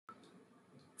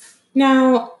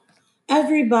Now,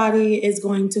 everybody is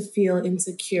going to feel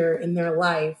insecure in their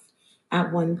life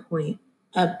at one point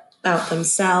about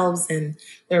themselves and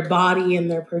their body and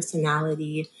their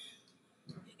personality.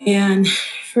 And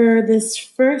for this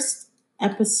first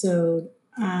episode,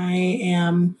 I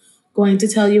am going to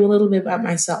tell you a little bit about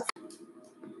myself.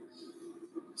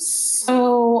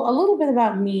 So, a little bit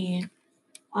about me.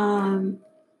 Um,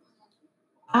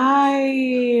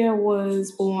 I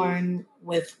was born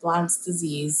with Blount's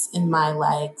disease in my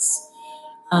legs.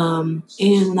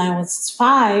 And when I was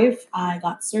 5, I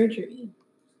got surgery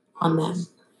on them.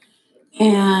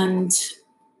 And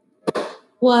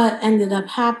what ended up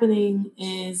happening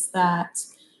is that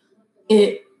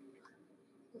it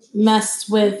messed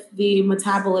with the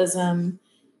metabolism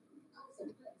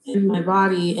in my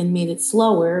body and made it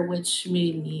slower, which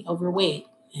made me overweight.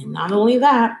 And not only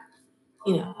that,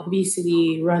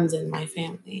 obesity runs in my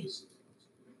family.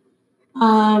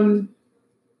 Um,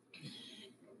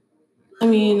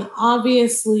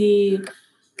 Obviously,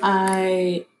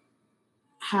 I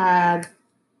had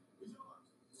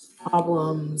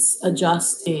problems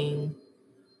adjusting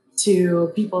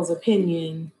to people's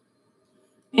opinion.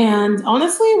 And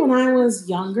honestly, when I was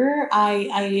younger,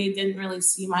 I didn't really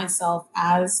see myself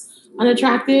as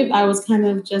unattractive. I was kind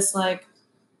of just like,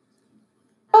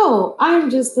 oh, I'm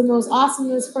just the most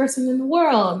awesomest person in the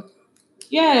world.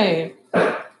 Yay.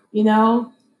 You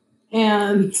know?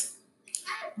 And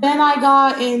then I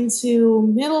got into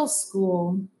middle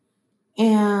school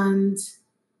and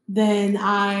then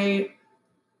I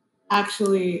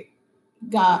actually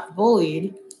got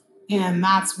bullied. And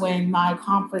that's when my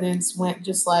confidence went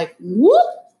just like whoop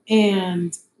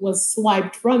and was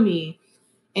swiped from me.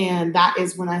 And that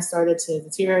is when I started to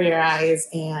deteriorate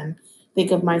and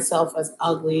think of myself as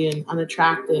ugly and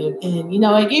unattractive. And,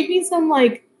 it gave me some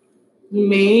like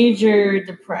major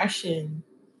depression.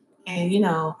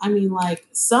 And, like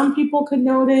some people could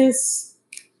notice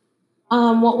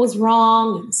what was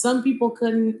wrong and some people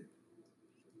couldn't,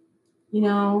 you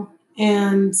know,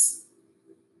 and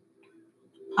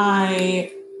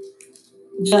I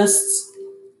just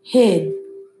hid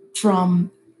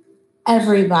from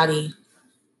everybody.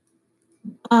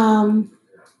 Um,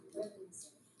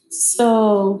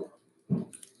 so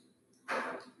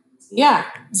yeah,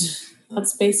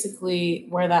 that's basically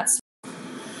where that's.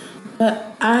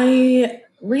 But I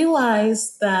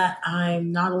realized that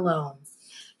I'm not alone.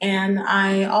 And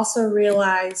I also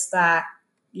realized that,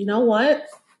 you know what?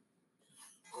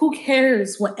 Who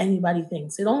cares what anybody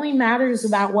thinks? It only matters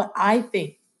about what I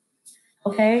think.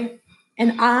 Okay.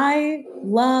 And I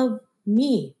love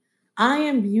me. I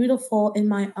am beautiful in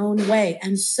my own way.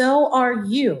 And so are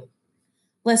you.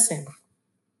 Listen,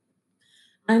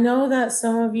 I know that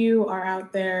some of you are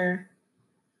out there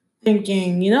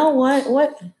thinking, you know what?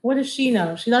 What does she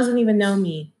know? She doesn't even know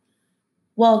me.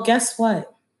 Well, guess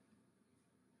what?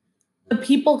 The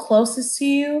people closest to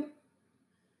you,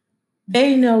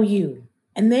 they know you.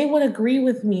 And they would agree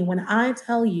with me when I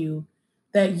tell you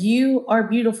that you are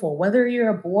beautiful, whether you're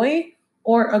a boy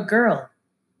or a girl,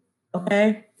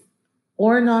 okay?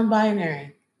 Or non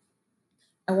binary.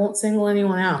 I won't single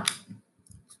anyone out,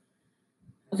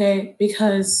 okay?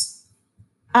 Because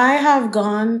I have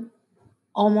gone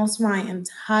almost my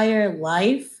entire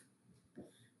life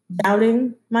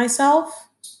doubting myself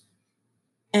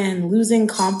and losing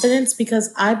confidence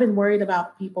because I've been worried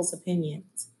about people's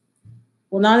opinions.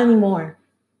 Well, not anymore.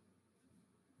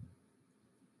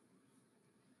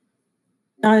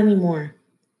 Not anymore.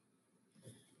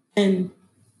 And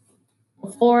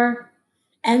before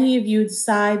any of you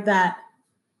decide that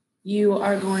you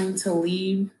are going to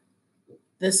leave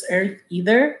this earth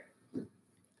either,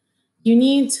 you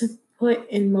need to put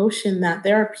in motion that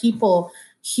there are people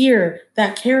here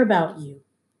that care about you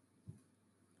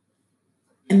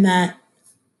and that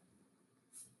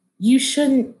you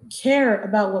shouldn't care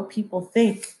about what people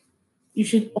think. You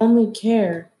should only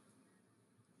care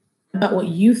about what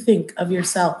you think of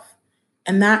yourself.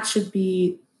 And that should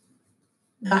be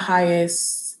the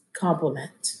highest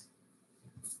compliment.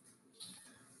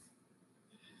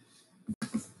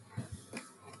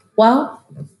 Well,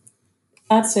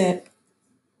 that's it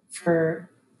for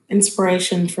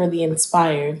inspiration for the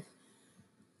inspired.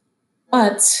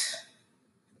 But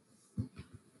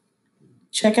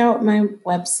check out my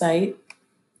website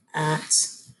at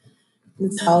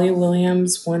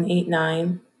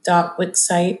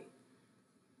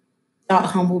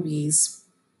nataliawilliams189.wixsite.humblebees.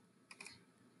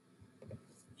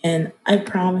 And I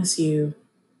promise you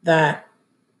that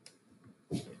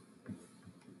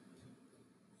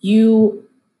you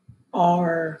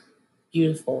are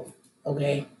beautiful,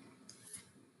 okay?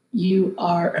 You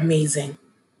are amazing.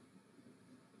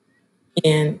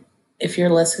 And If you're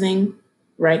listening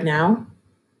right now,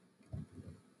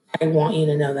 I want you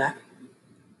to know that.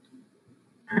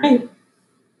 All right.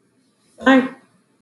 Bye.